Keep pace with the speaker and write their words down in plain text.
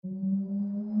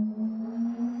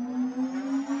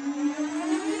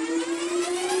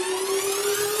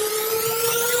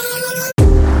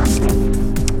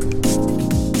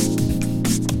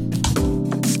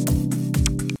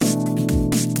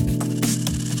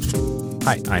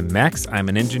Hi, I'm Max. I'm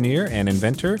an engineer and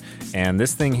inventor, and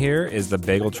this thing here is the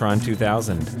Bageltron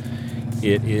 2000.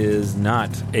 It is not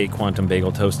a quantum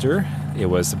bagel toaster. It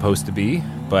was supposed to be,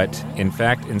 but in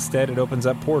fact, instead it opens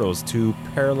up portals to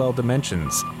parallel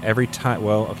dimensions. Every time,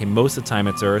 most of the time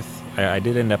it's Earth. I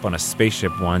did end up on a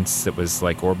spaceship once that was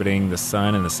like orbiting the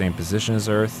sun in the same position as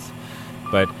Earth.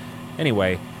 But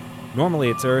anyway, normally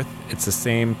it's Earth. It's the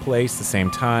same place, the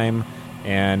same time,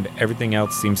 and everything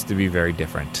else seems to be very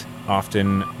different.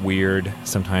 Often weird,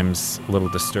 sometimes a little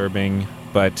disturbing,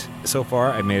 but so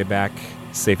far I've made it back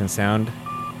safe and sound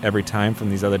every time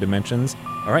from these other dimensions.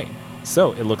 All right,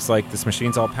 so it looks like this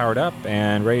machine's all powered up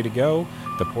and ready to go.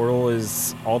 The portal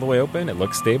is all the way open. It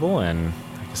looks stable, and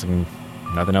I guess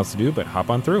nothing else to do but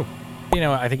hop on through.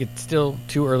 I think it's still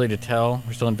too early to tell.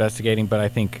 We're still investigating, but I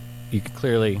think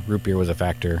clearly root beer was a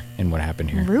factor in what happened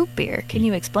here. Root beer? Can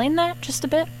you explain that just a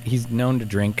bit? He's known to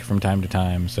drink from time to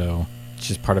time, so it's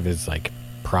just part of his,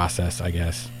 process, I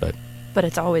guess, but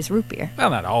it's always root beer. Well,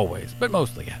 not always, but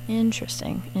mostly, yeah.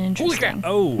 Interesting. Holy crap.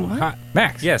 Oh, hi.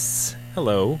 Max. Yes.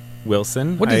 Hello,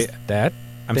 Wilson. What is that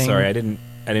I'm thing? sorry, I didn't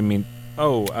mean...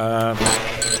 Oh,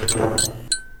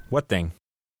 what thing?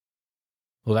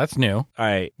 Well, that's new.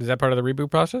 Is that part of the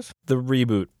reboot process? The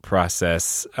reboot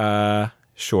process.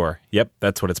 Sure. Yep,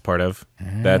 that's what it's part of.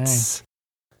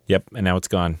 Yep, and now it's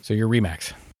gone. So you're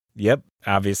Remax. Yep,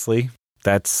 obviously.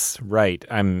 That's right.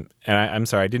 I'm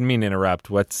sorry, I didn't mean to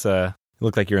interrupt. It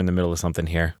looked like you're in the middle of something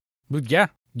here. Well, yeah,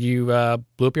 you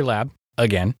blew up your lab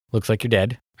again. Looks like you're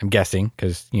dead. I'm guessing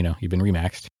because, you've been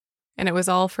Remaxed. And it was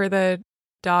all for the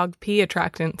dog pee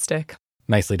attractant stick.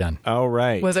 Nicely done. All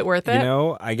right. Was it worth it?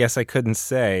 I guess I couldn't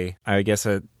say. I guess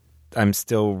I'm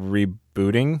still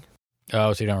rebooting.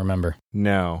 Oh, so you don't remember?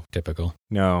 No. Typical.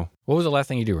 No. What was the last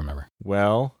thing you do remember?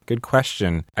 Well, good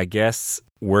question. I guess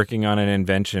working on an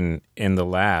invention in the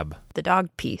lab. The dog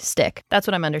pee stick. That's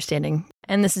what I'm understanding.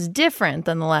 And this is different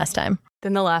than the last time.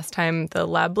 Than the last time the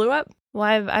lab blew up?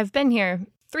 Well, I've been here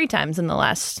 3 times in the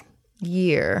last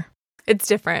year. It's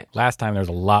different. Last time there was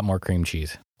a lot more cream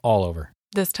cheese. All over.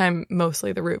 This time,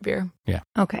 mostly the root beer. Yeah.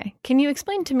 Okay. Can you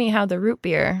explain to me how the root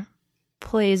beer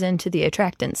plays into the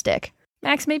attractant stick?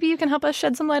 Max, maybe you can help us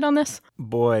shed some light on this?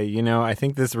 Boy, I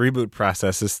think this reboot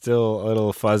process is still a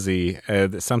little fuzzy.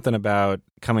 Something about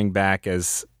coming back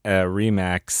as a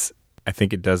Remax, I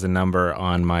think it does a number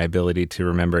on my ability to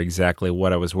remember exactly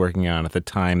what I was working on at the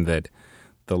time that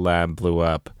the lab blew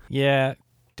up. Yeah,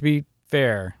 to be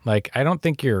fair, I don't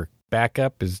think your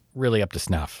backup is really up to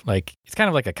snuff. It's kind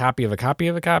of like a copy of a copy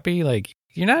of a copy.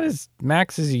 You're not as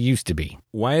Max as you used to be.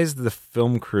 Why is the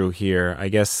film crew here? I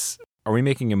guess... Are we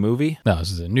making a movie? No,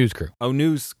 this is a news crew. Oh,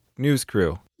 news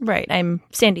crew. Right. I'm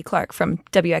Sandy Clark from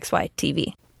WXY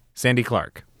TV. Sandy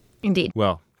Clark. Indeed.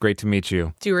 Well, great to meet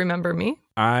you. Do you remember me?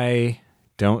 I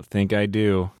don't think I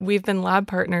do. We've been lab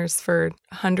partners for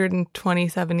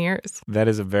 127 years. That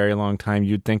is a very long time.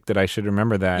 You'd think that I should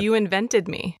remember that. You invented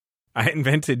me. I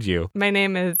invented you. My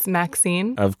name is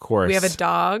Maxine. Of course. We have a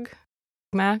dog,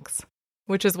 Max,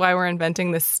 which is why we're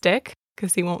inventing this stick,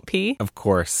 because he won't pee. Of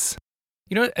course.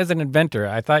 As an inventor,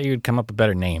 I thought you'd come up with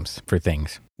better names for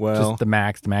things. Well, just the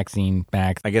Max, the Maxine,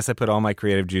 Max. I guess I put all my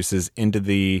creative juices into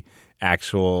the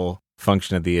actual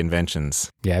function of the inventions.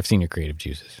 Yeah, I've seen your creative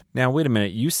juices. Now, wait a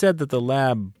minute. You said that the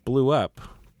lab blew up,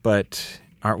 but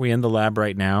aren't we in the lab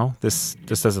right now? This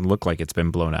doesn't look like it's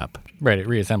been blown up. Right, it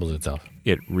reassembles itself.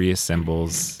 It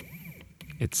reassembles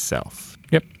itself.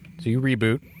 Yep. So you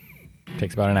reboot.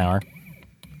 Takes about an hour.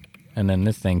 And then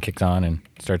this thing kicks on and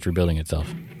starts rebuilding itself.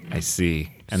 I see.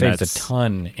 And Saves that's a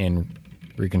ton in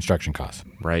reconstruction costs.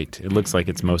 Right. It looks like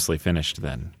it's mostly finished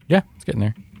then. Yeah, it's getting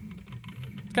there.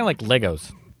 It's kind of like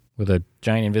Legos with a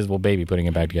giant invisible baby putting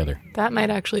it back together. That might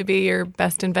actually be your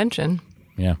best invention.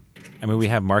 Yeah. I mean, we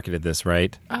have marketed this,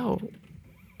 right? Oh,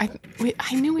 I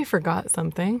knew we forgot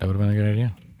something. That would have been a good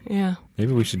idea. Yeah.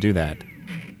 Maybe we should do that.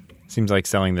 Seems like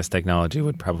selling this technology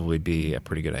would probably be a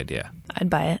pretty good idea. I'd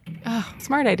buy it. Oh,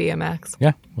 smart idea, Max.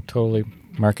 Yeah, we'll totally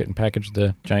market and package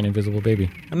the giant invisible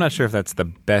baby. I'm not sure if that's the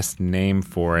best name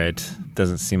for it.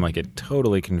 Doesn't seem like it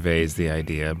totally conveys the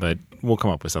idea, but we'll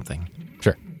come up with something.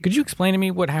 Sure. Could you explain to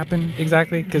me what happened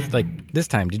exactly? Because, this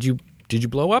time, did you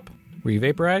blow up? Were you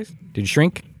vaporized? Did you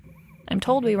shrink? I'm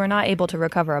told we were not able to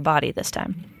recover a body this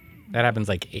time. That happens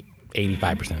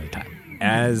 85% of the time.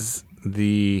 As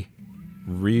the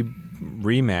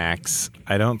Remax,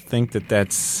 I don't think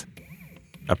that's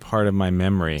a part of my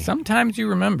memory. Sometimes you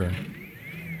remember,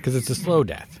 because it's a slow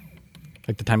death.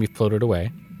 Like the time you floated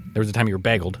away. There was a time you were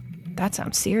bageled. That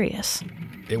sounds serious.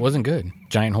 It wasn't good.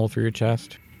 Giant hole through your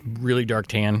chest. Really dark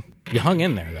tan. You hung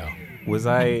in there, though. Was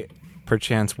I,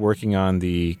 perchance, working on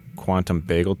the quantum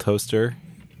bagel toaster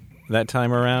that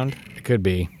time around? It could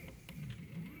be.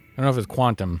 I don't know if it's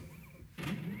quantum,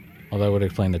 although it would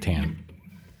explain the tan.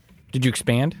 Did you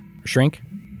expand or shrink?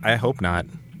 I hope not.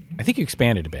 I think you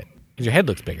expanded a bit because your head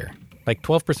looks bigger, like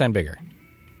 12% bigger.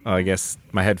 Oh, I guess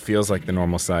my head feels like the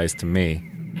normal size to me.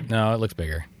 No, it looks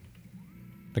bigger.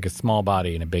 Like a small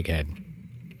body and a big head.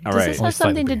 All Does right. this Only have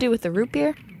something slightly to do with the root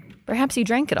beer? Perhaps you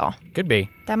drank it all. Could be.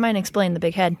 That might explain the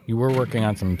big head. You were working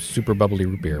on some super bubbly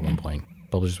root beer at one point.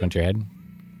 Bubbles just went to your head?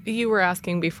 You were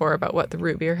asking before about what the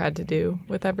root beer had to do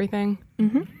with everything.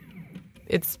 Mm-hmm.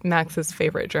 It's Max's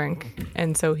favorite drink,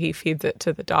 and so he feeds it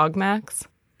to the dog Max.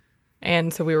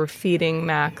 And so we were feeding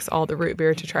Max all the root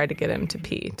beer to try to get him to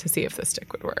pee to see if the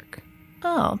stick would work.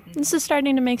 Oh, this is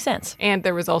starting to make sense. And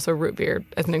there was also root beer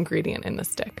as an ingredient in the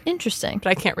stick. Interesting. But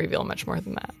I can't reveal much more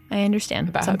than that. I understand.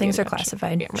 About Some how the things are invention-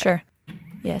 classified. Yeah, right. Sure.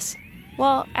 Yes.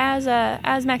 Well, as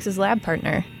Max's lab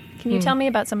partner, can you tell me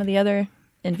about some of the other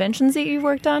inventions that you've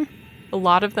worked on? A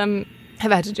lot of them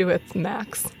have had to do with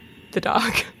Max, the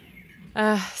dog.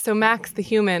 So Max, the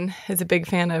human, is a big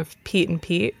fan of Pete and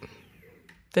Pete,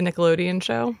 the Nickelodeon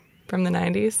show from the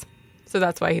 90s. So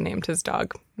that's why he named his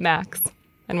dog Max,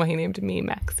 and why he named me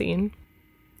Maxine.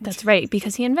 That's right,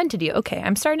 because he invented you. Okay,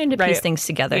 I'm starting to piece Right. things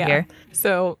together Yeah. here.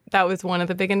 So that was one of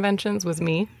the big inventions, was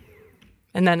me.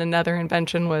 And then another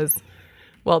invention was,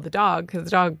 well, the dog, because the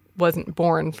dog wasn't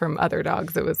born from other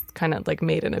dogs. It was kind of like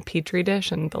made in a petri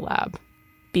dish in the lab.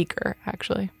 Beaker,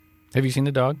 actually. Have you seen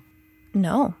the dog?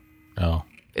 No. Oh,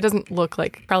 It doesn't look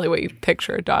like probably what you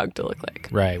picture a dog to look like.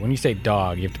 right. When you say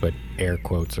dog, you have to put air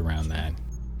quotes around that.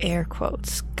 Air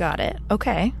quotes. Got it.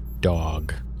 Okay.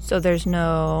 Dog. So there's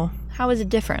no... How is it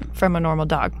different from a normal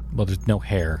dog? Well, there's no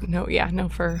hair. No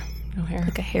fur, no hair.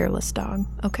 Like a hairless dog.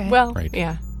 Okay. Well, Right.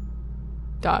 yeah.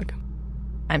 Dog.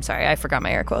 I'm sorry, I forgot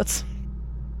my air quotes.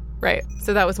 Right.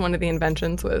 So that was one of the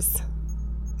inventions, was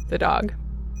the dog.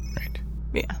 Right.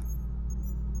 Yeah.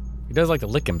 He does like to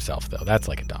lick himself, though. That's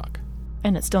like a dog.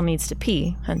 And it still needs to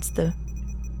pee, hence the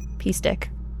pee stick.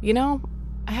 You know,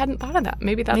 I hadn't thought of that.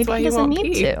 Maybe that's Maybe why he he doesn't won't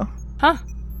need pee. to. Huh.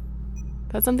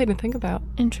 That's something to think about.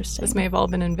 Interesting. This may have all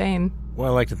been in vain. Well,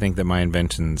 I like to think that my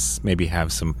inventions maybe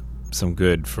have some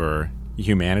good for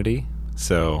humanity.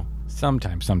 So,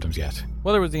 Sometimes yes.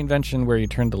 Well, there was the invention where you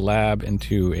turned the lab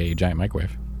into a giant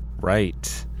microwave.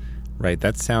 right.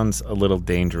 That sounds a little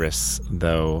dangerous,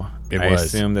 though. It I was.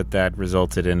 assume that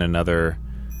resulted in another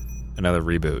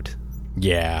reboot.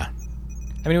 Yeah.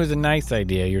 I mean, it was a nice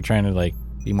idea. You're trying to, like,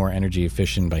 be more energy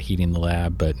efficient by heating the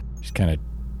lab, but just kind of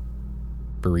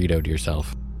burritoed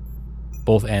yourself.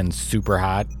 Both ends super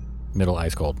hot, middle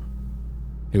ice cold.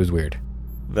 It was weird.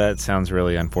 That sounds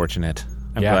really unfortunate.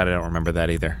 I'm Yeah. glad I don't remember that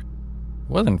either.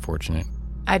 Was unfortunate.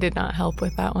 I did not help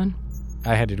with that one.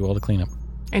 I had to do all the cleanup.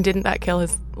 And didn't that kill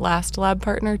his last lab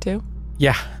partner, too?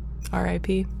 Yeah.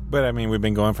 R.I.P. But I mean, we've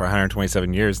been going for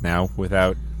 127 years now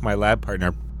without my lab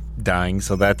partner dying,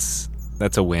 so that's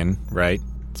a win, right?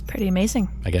 It's pretty amazing.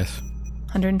 I guess.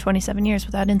 127 years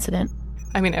without incident.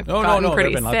 I mean, I've Oh, no, gotten no,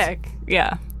 pretty there've been lots. sick.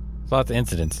 Yeah. Lots of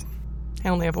incidents. I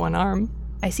only have one arm.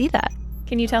 I see that.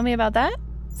 Can you tell me about that?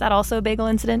 Is that also a bagel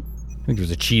incident? I think there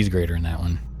was a cheese grater in that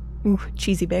one. Ooh,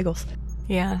 cheesy bagels.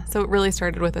 Yeah. So it really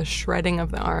started with a shredding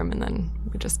of the arm, and then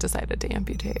we just decided to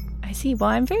amputate. I see. Well,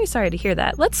 I'm very sorry to hear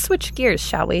that. Let's switch gears,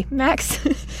 shall we? Max,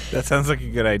 That sounds like a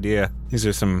good idea. These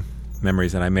are some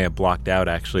memories that I may have blocked out,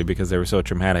 actually, because they were so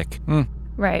traumatic.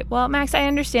 Right. Well, Max, I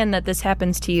understand that this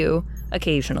happens to you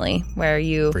occasionally, where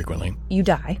you Frequently.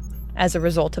 die as a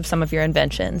result of some of your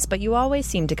inventions, but you always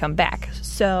seem to come back.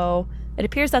 So it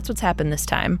appears that's what's happened this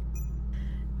time.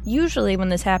 Usually when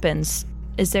this happens,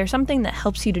 is there something that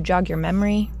helps you to jog your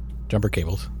memory? Jumper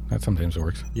cables. That sometimes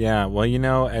works. Yeah,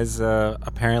 well, as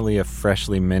apparently a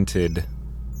freshly minted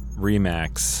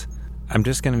Remax, I'm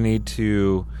just going to need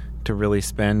to really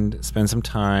spend some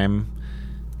time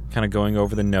kind of going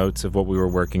over the notes of what we were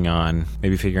working on,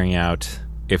 maybe figuring out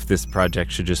if this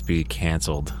project should just be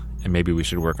canceled, and maybe we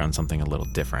should work on something a little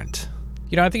different.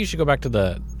 You know, I think you should go back to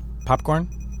the popcorn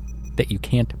that you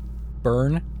can't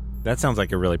burn. That sounds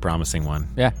like a really promising one.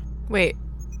 Yeah. Wait.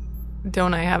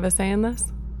 Don't I have a say in this?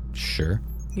 Sure.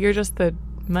 You're just the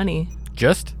money.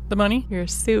 Just the money? You're a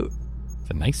suit. It's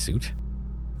a nice suit.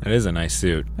 That is a nice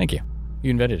suit. Thank you. You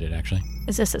invented it, actually.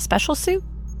 Is this a special suit?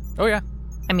 Oh, yeah.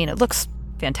 I mean, it looks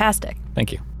fantastic,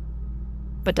 Thank you.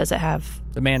 but does it have...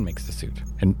 The man makes the suit.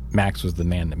 And Max was the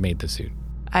man that made the suit.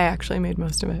 I actually made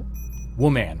most of it.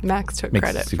 Woman. Max took Makes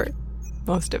credit the suit. for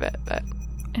most of it, but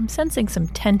I'm sensing some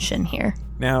tension here.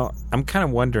 Now, I'm kind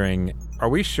of wondering, are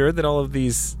we sure that all of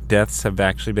these deaths have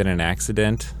actually been an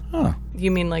accident? Oh.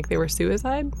 you mean like they were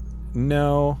suicide?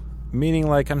 No, meaning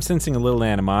like I'm sensing a little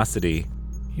animosity.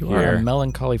 You are a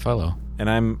melancholy fellow. And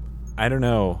I don't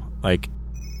know, like,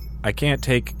 I can't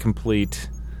take complete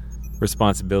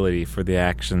responsibility for the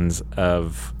actions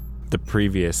of the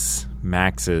previous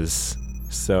Maxes.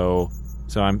 So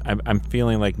I'm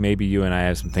feeling like maybe you and I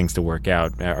have some things to work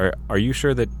out. Are you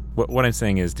sure that what I'm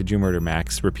saying is, did you murder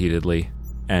Max repeatedly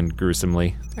and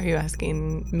gruesomely? Are you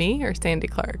asking me or Sandy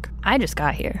Clark? I just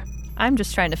got here. I'm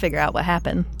just trying to figure out what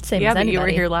happened. Same Yeah, as but anybody. you were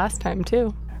here last time,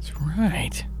 too. That's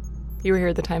right. You were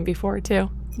here the time before, too.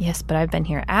 Yes, but I've been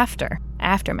here after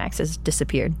Max has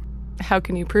disappeared. How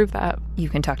can you prove that? You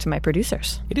can talk to my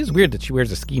producers. It is weird that she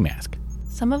wears a ski mask.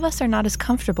 Some of us are not as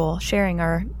comfortable sharing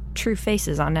our true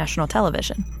faces on national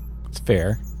television. It's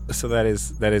fair. So that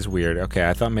is weird. Okay,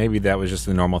 I thought maybe that was just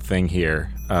a normal thing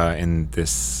here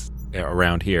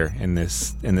around here in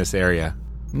this area.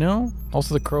 No.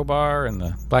 Also the crowbar and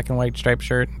the black and white striped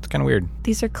shirt. It's kind of weird.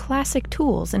 These are classic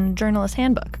tools in a journalist's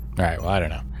handbook. All right, well, I don't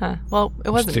know. Huh. Well, it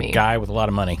wasn't Just a me. guy with a lot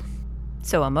of money.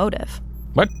 So a motive.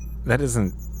 What? That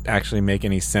doesn't actually make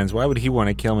any sense. Why would he want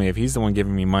to kill me if he's the one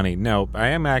giving me money? No,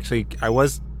 I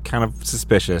was kind of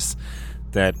suspicious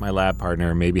that my lab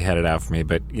partner maybe had it out for me,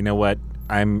 but you know what?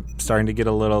 I'm starting to get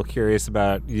a little curious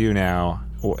about you now.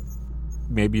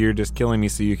 Maybe you're just killing me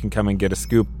so you can come and get a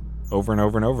scoop over and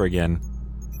over and over again.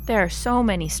 There are so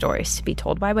many stories to be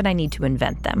told. Why would I need to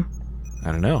invent them?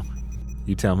 I don't know.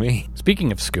 You tell me.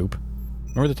 Speaking of scoop,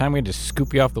 remember the time we had to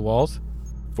scoop you off the walls?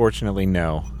 Fortunately,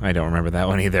 no. I don't remember that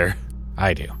one either.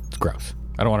 I do. It's gross.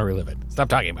 I don't want to relive it. Stop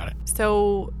talking about it.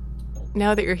 So,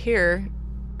 now that you're here,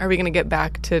 are we going to get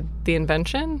back to the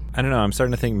invention? I don't know. I'm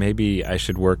starting to think maybe I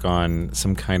should work on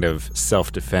some kind of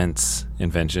self-defense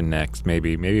invention next.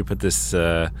 Maybe put this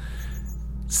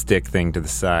stick thing to the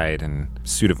side and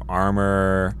suit of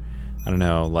armor. I don't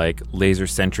know, like laser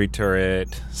sentry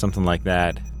turret, something like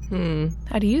that.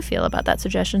 How do you feel about that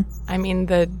suggestion? I mean,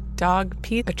 the dog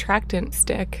pee attractant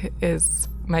stick is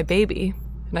my baby,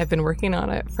 and I've been working on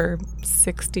it for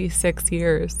 66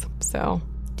 years. So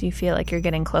Do you feel like you're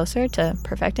getting closer to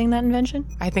perfecting that invention?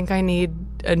 I think I need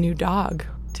a new dog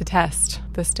to test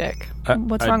the stick.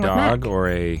 What's wrong with A Mac? dog or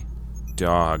a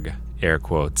dog, air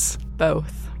quotes.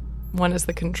 Both. One is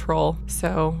the control.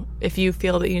 So if you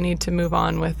feel that you need to move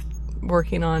on with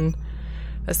working on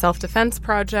a self-defense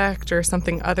project or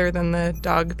something other than the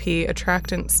dog pee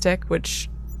attractant stick, which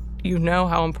you know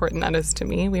how important that is to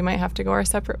me, we might have to go our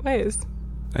separate ways.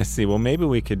 I see. Well, maybe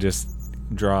we could just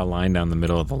draw a line down the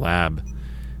middle of the lab,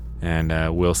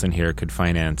 and Wilson here could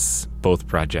finance both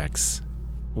projects,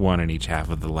 one in each half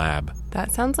of the lab.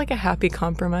 That sounds like a happy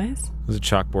compromise. There's a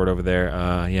chalkboard over there.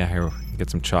 Yeah, here, get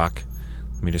some chalk.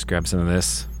 Let me just grab some of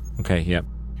this. Okay, yep.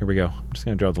 Here we go. I'm just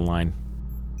going to draw the line.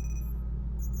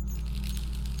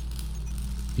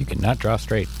 You cannot draw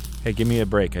straight. Hey, give me a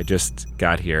break. I just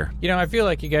got here. You know, I feel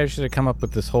like you guys should have come up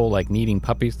with this whole, like, needing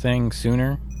puppies thing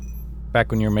sooner. Back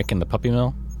when you were making the puppy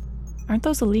mill. Aren't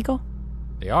those illegal?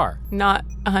 They are. Not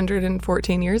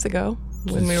 114 years ago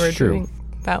when we It's were true. doing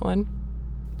that one.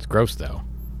 It's gross, though.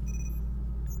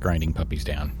 Grinding puppies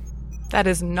down. That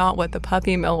is not what the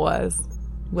puppy mill was,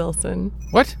 Wilson.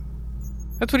 What?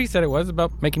 That's what he said it was,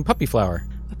 about making puppy flour.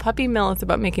 The puppy mill is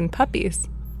about making puppies. Well,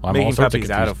 I'm all Making sorts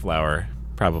puppies out of confused. flour,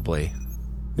 probably.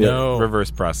 No. The reverse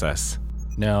process.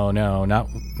 No,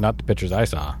 not the pictures I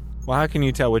saw. Well, how can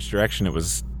you tell which direction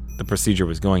the procedure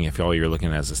was going if all you're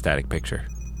looking at is a static picture?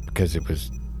 Because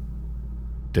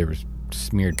there was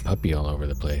smeared puppy all over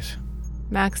the place.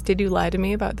 Max, did you lie to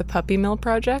me about the puppy mill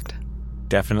project?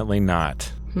 Definitely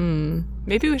not.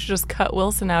 Maybe we should just cut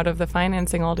Wilson out of the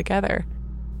financing altogether.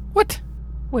 What?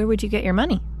 Where would you get your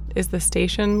money? Is the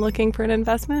station looking for an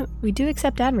investment? We do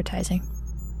accept advertising.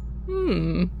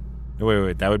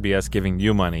 Wait, that would be us giving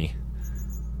you money.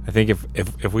 I think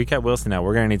if we cut Wilson out,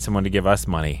 we're going to need someone to give us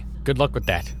money. Good luck with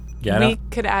that. Yeah, I We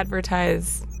don't- could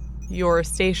advertise your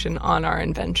station on our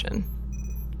invention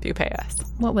if you pay us.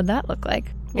 What would that look like?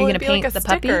 Are Well, you going it'd to be paint like a the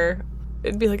puppy? sticker.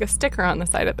 It'd be like a sticker on the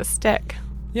side of the stick.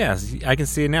 Yes, I can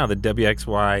see it now. The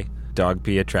WXY dog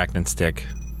pee attractant stick.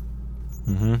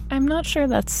 I'm not sure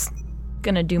that's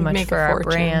going to do much Make a for our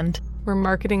fortune. brand. We're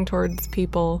marketing towards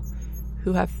people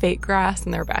who have fake grass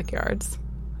in their backyards,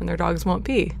 and their dogs won't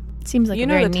pee. Seems like You a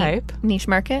know very the type. niche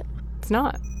market. It's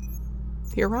not.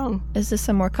 You're wrong. Is this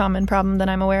a more common problem than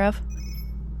I'm aware of?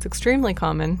 It's extremely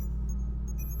common.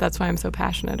 That's why I'm so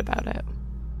passionate about it.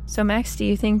 So, Max, do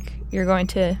you think you're going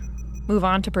to move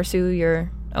on to pursue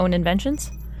your own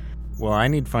inventions? Well, I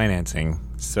need financing,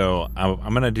 so I'm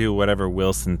going to do whatever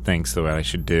Wilson thinks that I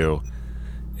should do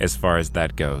as far as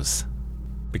that goes.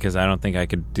 Because I don't think I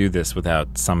could do this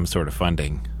without some sort of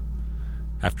funding.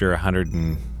 After 100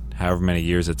 and however many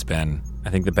years it's been, I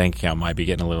think the bank account might be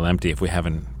getting a little empty if we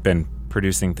haven't been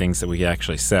producing things that we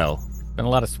actually sell. Been a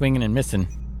lot of swinging and missing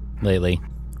lately.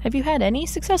 Have you had any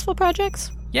successful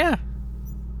projects? Yeah.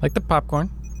 Like the popcorn.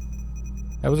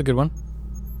 That was a good one.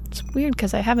 It's weird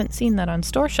because I haven't seen that on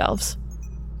store shelves.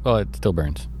 Well, it still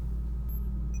burns.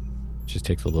 It just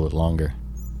takes a little bit longer.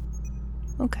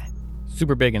 Okay.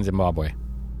 Super big in Zimbabwe.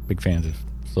 Big fans of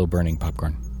slow burning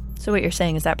popcorn. So what you're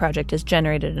saying is that project has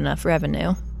generated enough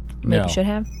revenue? Maybe No. should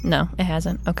have? No, it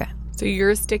hasn't. Okay. So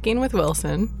you're sticking with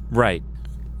Wilson. Right.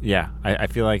 Yeah, I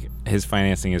feel like his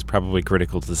financing is probably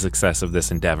critical to the success of this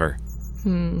endeavor.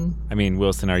 I mean,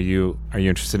 Wilson, are you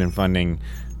interested in funding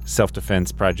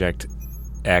Self-Defense Project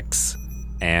X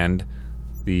and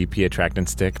the P attractant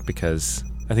stick? Because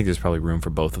I think there's probably room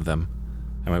for both of them.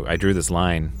 I drew this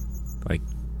line. Like,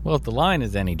 Well, if the line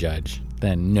is any judge,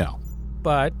 then no.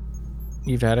 But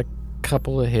you've had a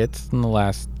couple of hits in the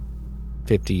last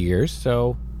 50 years,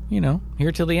 so,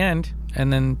 here till the end.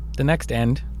 And then the next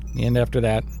end, the end after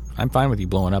that, I'm fine with you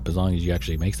blowing up as long as you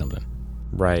actually make something.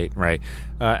 right.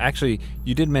 Actually,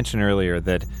 you did mention earlier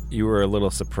that you were a little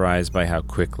surprised by how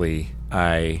quickly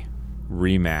I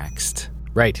remaxed.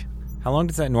 Right. How long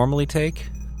does that normally take?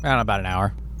 Around about an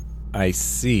hour. I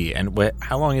see. And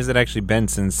how long has it actually been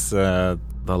since the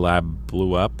lab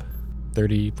blew up?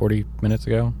 30, 40 minutes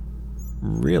ago.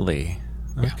 Really?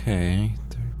 Yeah. Okay.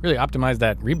 Really optimized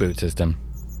that reboot system.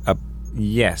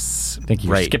 Yes. I think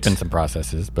you're right. skipping some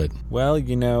processes, but Well,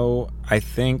 I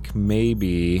think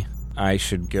maybe I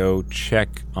should go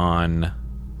check on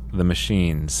the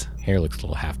machines. hair looks a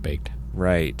little half-baked.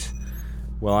 Right.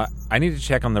 Well, I need to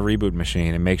check on the reboot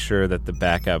machine and make sure that the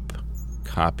backup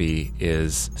copy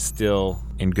is still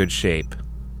in good shape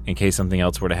in case something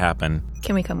else were to happen.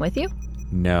 Can we come with you?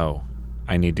 No.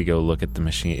 I need to go look at the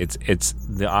machine. It's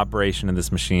the operation of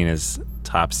this machine is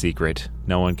top secret.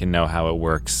 No one can know how it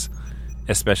works,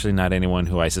 especially not anyone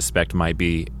who I suspect might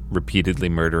be repeatedly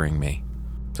murdering me.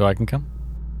 So I can come?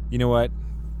 You know what?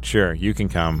 Sure, you can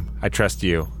come. I trust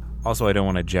you. Also, I don't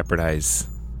want to jeopardize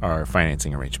our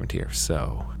financing arrangement here,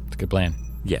 so It's a good plan.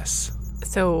 yes.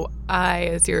 So I,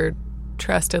 as your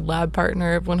trusted lab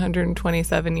partner of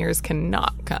 127 years,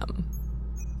 cannot come,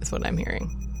 is what I'm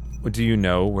hearing. Do you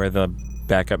know where the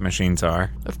backup machines are?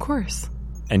 Of course.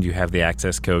 And you have the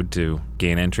access code to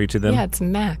gain entry to them? Yeah, it's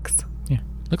Max. Yeah.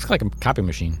 Looks like a copy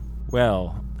machine.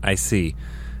 Well, I see.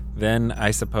 Then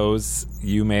I suppose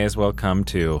you may as well come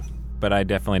too. But I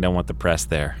definitely don't want the press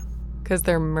there. Because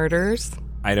they're murderers?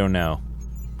 I don't know.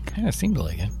 Kind of seemed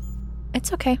like it.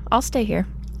 It's okay. I'll stay here.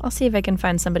 I'll see if I can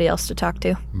find somebody else to talk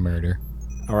to. Murder.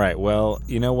 All right, well,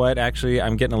 you know what? Actually,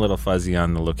 I'm getting a little fuzzy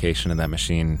on the location of that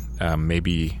machine.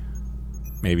 Maybe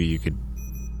you could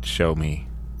show me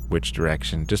which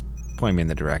direction. Just point me in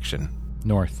the direction.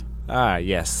 North. Ah,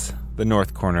 yes. The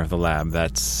north corner of the lab.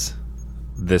 That's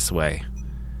this way.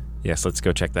 Yes, let's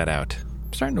go check that out.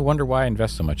 I'm starting to wonder why I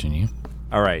invest so much in you.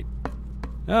 All right.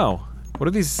 Oh, what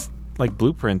are these,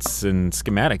 blueprints and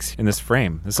schematics in this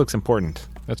frame? This looks important.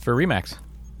 That's for Remax.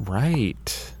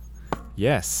 Right.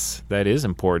 Yes, that is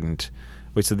important.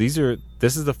 Wait, so this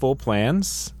is the full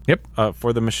plans? Yep.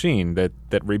 For the machine that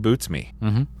reboots me.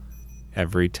 Mm-hmm.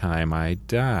 Every time I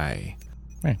die.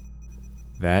 Right.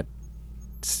 That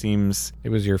seems... It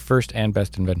was your first and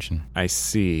best invention. I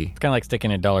see. It's kind of like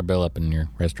sticking a dollar bill up in your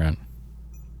restaurant.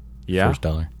 Yeah. First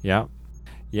dollar. Yeah.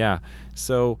 Yeah.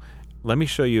 So let me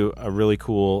show you a really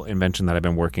cool invention that I've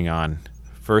been working on.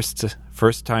 First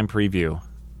time preview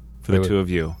for the two of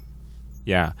you.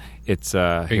 Yeah. It's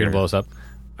Are you going to blow us up?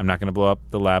 I'm not going to blow up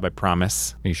the lab, I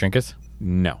promise. Will you shrink us?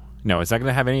 No, it's not going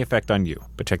to have any effect on you.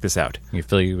 But check this out. Will you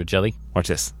fill you with jelly? Watch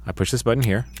this. I push this button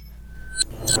here.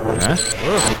 Huh?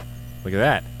 Whoa. Look at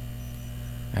that.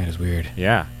 That is weird.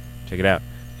 Yeah. Check it out.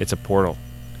 It's a portal.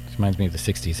 This reminds me of the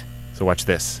 60s. So watch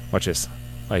this. Watch this.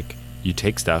 You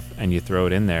take stuff and you throw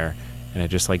it in there and it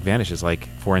just vanishes.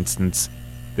 For instance,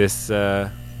 this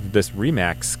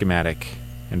Remax schematic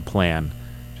and plan.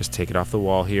 Just take it off the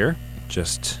wall here.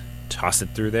 Just toss it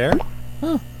through there.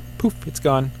 Oh. Poof, it's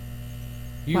gone.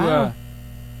 You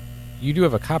do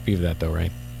have a copy of that though,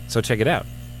 right? So check it out.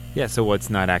 Yeah, so what's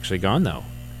not actually gone though?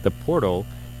 The portal,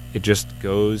 it just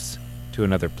goes to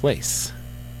another place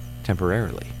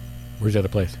temporarily. Where's the other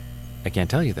place? I can't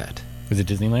tell you that. Is it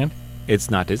Disneyland? It's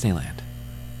not Disneyland.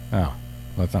 Oh, well,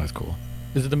 that's not as cool.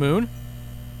 Is it the moon?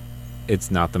 It's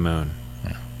not the moon.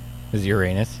 Is it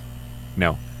Uranus?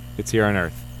 No, it's here on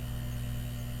Earth.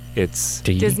 It's...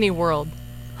 Disney World.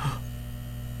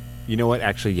 You know what?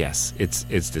 Actually, yes. It's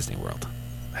Disney World.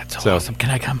 That's So- awesome. Can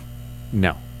I come?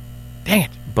 No. Dang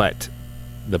it. But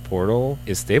the portal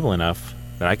is stable enough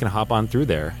that I can hop on through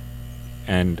there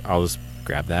and I'll just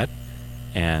grab that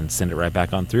and send it right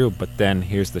back on through. But then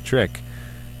here's the trick.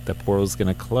 The portal's going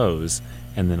to close,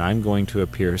 and then I'm going to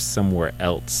appear somewhere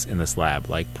else in this lab,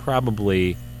 like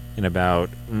probably in about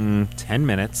 10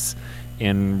 minutes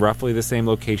in roughly the same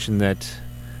location that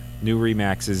new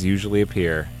Remaxes usually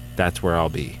appear. That's where I'll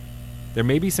be. There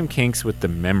may be some kinks with the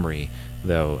memory,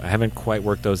 though. I haven't quite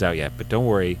worked those out yet, but don't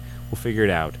worry, we'll figure it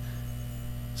out.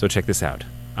 So check this out.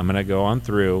 I'm going to go on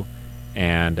through,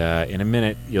 and in a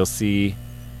minute, you'll see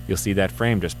that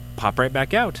frame just pop right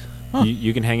back out. Huh.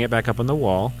 You can hang it back up on the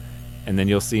wall, and then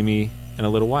you'll see me in a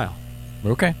little while.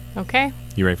 Okay. Okay.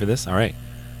 You ready for this? All right.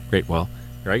 Great. Well,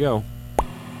 here I go.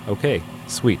 Okay.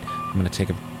 Sweet. I'm going to take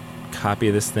a copy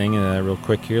of this thing real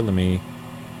quick here. Let me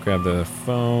grab the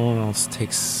phone. I'll just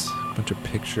take a bunch of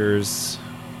pictures.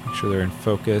 Make sure they're in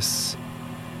focus.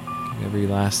 Get every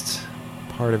last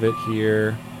part of it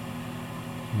here.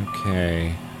 Okay.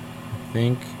 I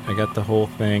think I got the whole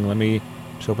thing. Let me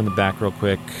just open the back real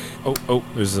quick. Oh,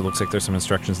 it looks like there's some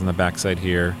instructions on the back side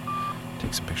here.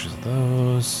 Take some pictures of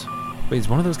those. Wait, is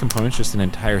one of those components just an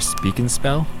entire speak and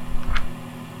spell?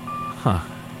 Huh.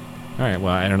 Alright,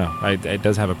 well, I don't know. It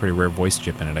does have a pretty rare voice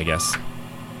chip in it, I guess.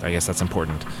 I guess that's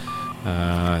important.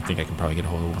 I think I can probably get a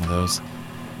hold of one of those.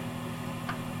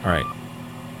 Alright.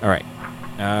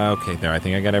 Okay, there. I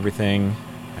think I got everything.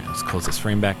 Alright, let's close this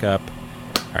frame back up.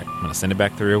 Alright, I'm going to send it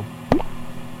back through.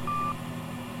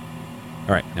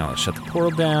 Alright, now let's shut the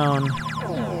portal down.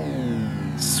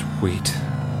 Sweet.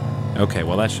 Okay,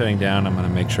 while that's shutting down, I'm going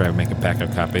to make sure I make a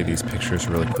backup copy of these pictures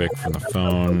really quick from the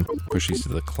phone. Push these to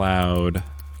the cloud.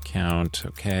 Count.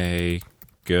 Okay.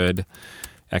 Good.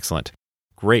 Excellent.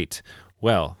 Great.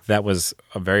 Well, that was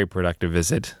a very productive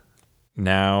visit.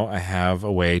 Now I have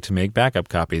a way to make backup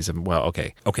copies of,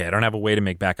 okay, I don't have a way to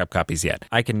make backup copies yet.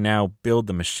 I can now build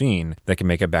the machine that can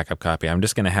make a backup copy. I'm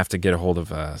just going to have to get a hold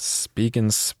of a Speak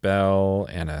and Spell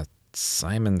and a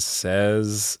Simon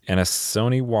Says and a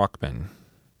Sony Walkman,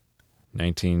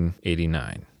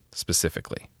 1989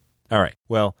 specifically. All right.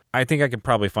 Well, I think I could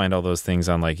probably find all those things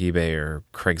on like eBay or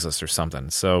Craigslist or something.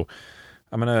 So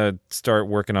I'm going to start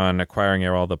working on acquiring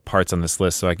all the parts on this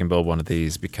list so I can build one of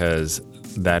these, because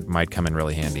that might come in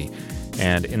really handy.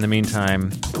 And in the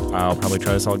meantime, I'll probably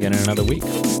try this all again in another week.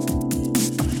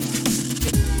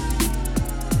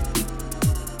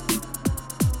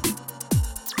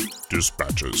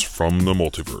 Dispatches from the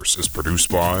Multiverse is produced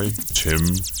by Tim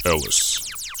Ellis,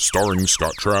 starring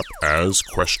Scott Trapp as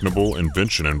questionable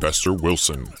invention investor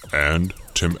Wilson and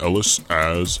Tim Ellis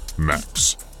as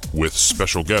Max, with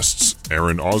special guests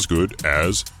Aaron Osgood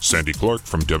as Sandy Clark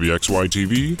from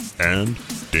WXY-TV and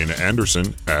Dana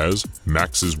Anderson as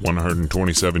Max's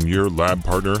 127-year lab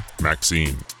partner,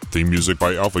 Maxine. Theme music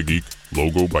by Alpha Geek,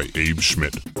 logo by Abe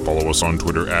Schmidt. Follow us on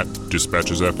Twitter at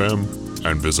DispatchesFM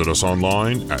and visit us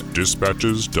online at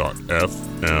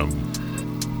dispatches.fm.